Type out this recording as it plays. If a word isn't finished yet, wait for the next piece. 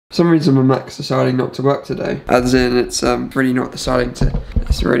For some reason my Mac's deciding not to work today. As in, it's really not deciding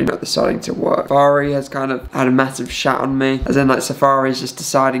to work. Safari has kind of had a massive shat on me. As in, like, Safari's just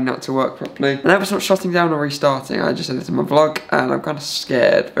deciding not to work properly. And now it's not shutting down or restarting. I just edited my vlog and I'm kind of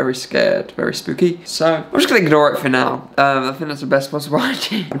scared, very spooky. So I'm just gonna ignore it for now. I think that's the best possible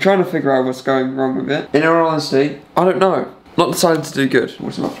idea. I'm trying to figure out what's going wrong with it. In all honesty, I don't know. Not deciding to do good.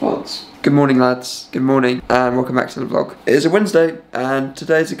 What's my plans? Good morning, lads. Good morning, and welcome back to the vlog. It is a Wednesday, and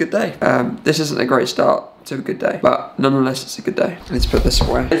today's a good day. This isn't a great start to a good day, but nonetheless, it's a good day. Let's put this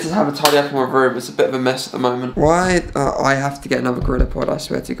away. Let's just have a tidy up in my room. It's a bit of a mess at the moment. Why? I have to get another Gorilla Pod. I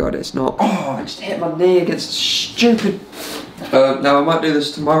swear to God, it's not. Oh, I just hit my knee against the stupid. Now I might do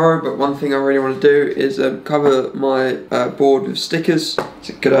this tomorrow, but one thing I really want to do is cover my board with stickers. It's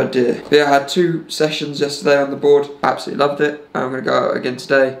a good idea. But yeah, I had 2 sessions yesterday on the board. Absolutely loved it. I'm going to go out again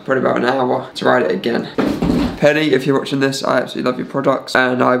today, probably about an hour to ride it again. Penny, if you're watching this, I absolutely love your products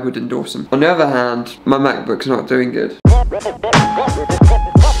and I would endorse them. On the other hand, my MacBook's not doing good.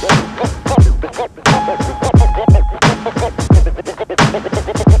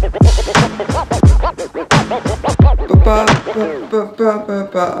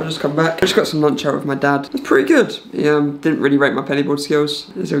 I'll just come back. I just got some lunch out with my dad. It's pretty good. He didn't really rate my pennyboard skills.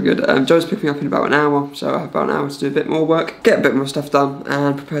 It's all good. Joe's picking me up in about an hour, so I have about an hour to do a bit more work, get a bit more stuff done,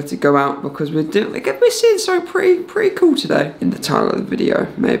 and prepare to go out because we're seeing something pretty cool today. In the title of the video,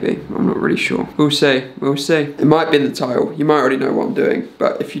 maybe. I'm not really sure. We'll see. We'll see. It might be in the title. You might already know what I'm doing,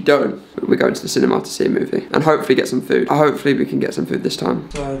 but if you don't, we're going to the cinema to see a movie and hopefully get some food. Hopefully we can get some food this time.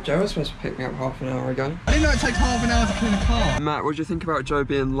 So Joe was supposed to pick me up half an hour ago. I didn't know it takes half an hour to clean a car. Matt, what do you think about Joe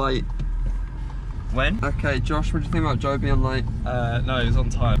being late? When? Okay, Josh, what do you think about Joe being late? No, he was on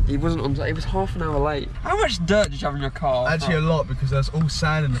time. He wasn't on time, he was half an hour late. How much dirt did you have in your car? Actually a lot, because there's all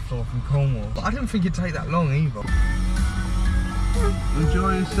sand in the floor from Cornwall. But I didn't think it'd take that long either.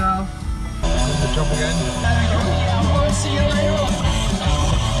 Enjoy yourself. Good job again.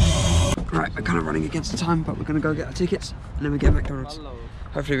 Right, we're kind of running against the time, but we're going to go get our tickets and then we get McDonald's.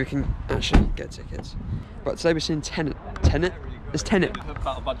 Hopefully we can actually get tickets. But today we're seeing Tenet. Tenet? It's Tenet.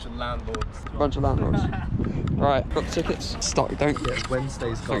 About a bunch of landlords. A bunch of landlords. Right, got the tickets. Start, don't. Yeah,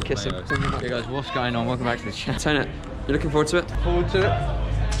 Wednesday's don't kiss him. Hey guys, what's going on? Welcome back to the channel. Tenet. You looking forward to it? Forward to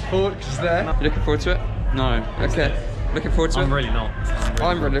it. Forward, because there. You looking forward to it? No. Okay. Looking forward to it? I'm really not.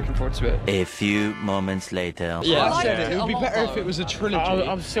 I'm really looking forward to it. A few moments later. Yeah. I said it would be better if it was a trilogy.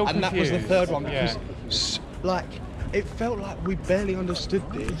 I'm still and confused. that was the third one because, like, it felt like we barely understood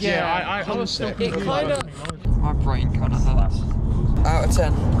this. Yeah, I was still concept. It kind of... My brain kind of hurts. Out of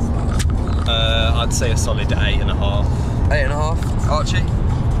 10? I'd say a solid 8.5. 8.5. Archie?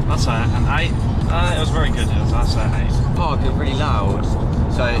 I'd say an 8. It was very good. I'd say an 8. Oh, it got really loud,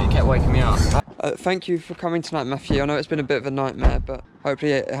 so it kept waking me up. Thank you for coming tonight, Matthew. I know it's been a bit of a nightmare, but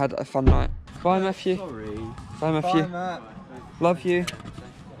hopefully it had a fun night. Bye, Matthew. Sorry. Bye, Matthew. Bye, Matt. Love you.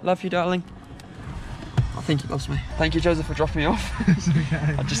 Love you, darling. I think he loves me. Thank you, Joseph, for dropping me off. It's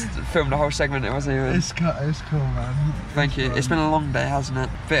okay. I just filmed the whole segment. It wasn't even... It's cool, man. Thank you. It's been a long day, hasn't it?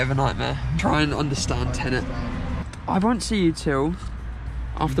 Bit of a nightmare. Try and understand Tenet. I won't see you till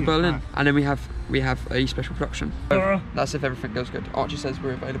after Berlin, and then we have a special production. That's if everything goes good. Archie says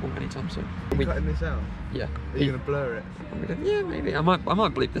we're available anytime soon. You cutting this out? Yeah. Are you gonna blur it? Yeah, maybe. I might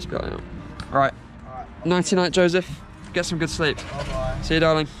bleep this bit out. Right. Nighty night, Joseph. Get some good sleep. Bye-bye. See you,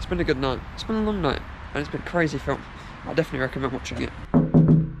 darling. It's been a good night. It's been a long night, and it's been a crazy film. I definitely recommend watching it.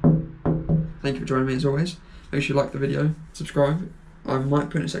 Thank you for joining me as always. Make sure you like the video, subscribe. I might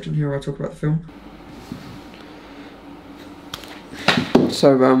put in a section here where I talk about the film.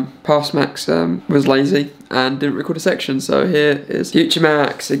 So, past Max was lazy and didn't record a section, so here is future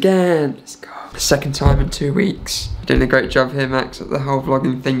Max again. Let's go. The second time in 2 weeks. You're doing a great job here, Max, at the whole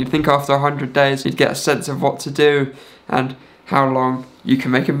vlogging thing. You'd think after 100 days you'd get a sense of what to do and how long you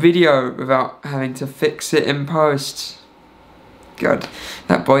can make a video without having to fix it in post. Good.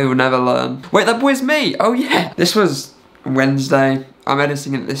 That boy will never learn. Wait, that boy's me! Oh yeah! This was Wednesday. I'm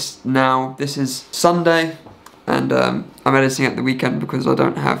editing it this now. This is Sunday. And I'm editing at the weekend because I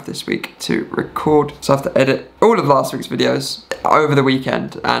don't have this week to record. So I have to edit all of last week's videos over the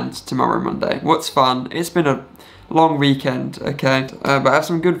weekend and tomorrow Monday. What's fun? It's been a long weekend, okay? But I have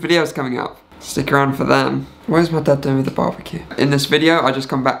some good videos coming up. Stick around for them. Where's my dad doing with the barbecue? In this video, I just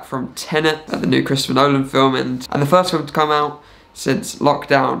come back from Tenet, the new Christopher Nolan film, and the first film to come out since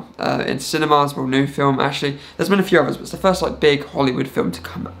lockdown in cinemas. Well, new film actually. There's been a few others, but it's the first like big Hollywood film to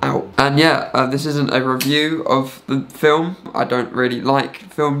come out. And yeah, this isn't a review of the film. I don't really like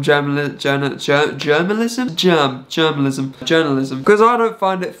film journalism, because I don't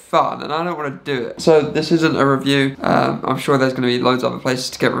find it fun and I don't want to do it. So this isn't a review. I'm sure there's going to be loads of other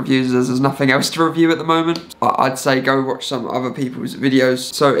places to get reviews as there's nothing else to review at the moment. I'd say go watch some other people's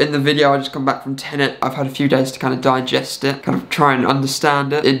videos. So in the video I just come back from Tenet. I've had a few days to kind of digest it, kind of try and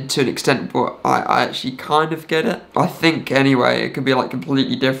understand it to an extent, but I actually kind of get it. I think anyway, it could be like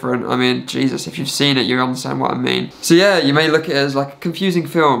completely different. I mean, Jesus, if you've seen it, you understand what I mean. So yeah, you may look at it as like a confusing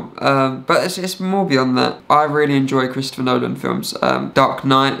film, but it's more beyond that. I really enjoy Christopher Nolan films. Dark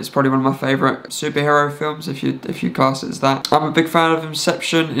Knight is probably one of my favourite superhero films, if you class it as that. I'm a big fan of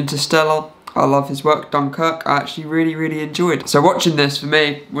Inception, Interstellar. I love his work. Dunkirk, I actually really enjoyed. So watching this for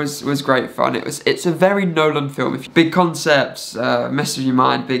me was great fun. It's a very Nolan film. Big concepts, mess with your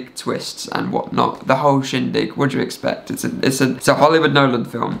mind, big twists and whatnot. The whole shindig. What do you expect? It's a Hollywood Nolan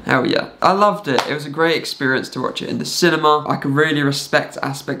film. Hell yeah. I loved it. It was a great experience to watch it in the cinema. I could really respect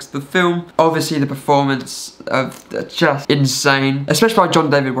aspects of the film. Obviously the performance of just insane, especially by John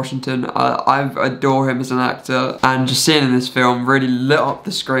David Washington. I adore him as an actor, and just seeing him in this film really lit up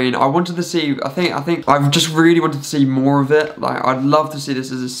the screen. I wanted to see. I think I've just really wanted to see more of it. Like, I'd love to see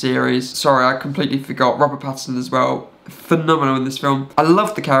this as a series. Sorry, I completely forgot. Robert Pattinson as well. Phenomenal in this film. I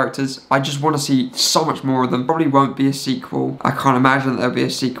love the characters. I just want to see so much more of them. Probably won't be a sequel. I can't imagine that there'll be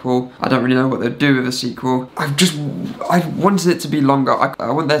a sequel. I don't really know what they'll do with a sequel. I wanted it to be longer.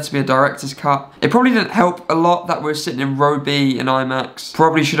 I want there to be a director's cut. It probably didn't help a lot that we're sitting in row B in IMAX.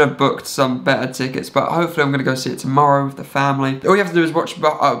 Probably should have booked some better tickets, but hopefully I'm going to go see it tomorrow with the family. All you have to do is watch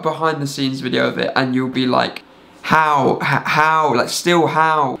behind the scenes video of it and you'll be like, how, like still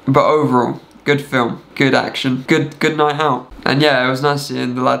how, but overall, good film, good action, good night out. And yeah, it was nice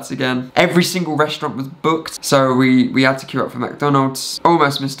seeing the lads again. Every single restaurant was booked, so we had to queue up for McDonald's.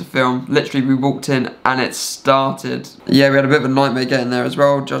 Almost missed a film. Literally, we walked in and it started. Yeah, we had a bit of a nightmare getting there as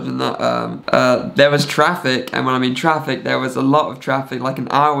well, judging that there was traffic, and when I mean traffic, there was a lot of traffic, like an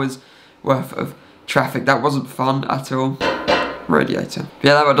hour's worth of traffic. That wasn't fun at all. Radiator.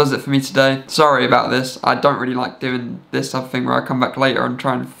 Yeah, that does it for me today. Sorry about this. I don't really like doing this type of thing where I come back later and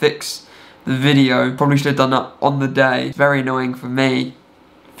try and fix the video. Probably should have done that on the day. It's very annoying for me.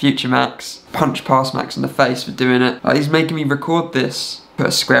 Future Max. Punch past Max in the face for doing it. He's making me record this. Put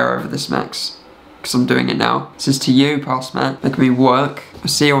a square over this, Max, because I'm doing it now. This is to you, past Max. Making me work. I'll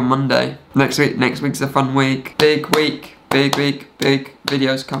see you on Monday. Next week's a fun week. Big week. Big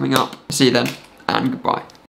videos coming up. See you then, and goodbye.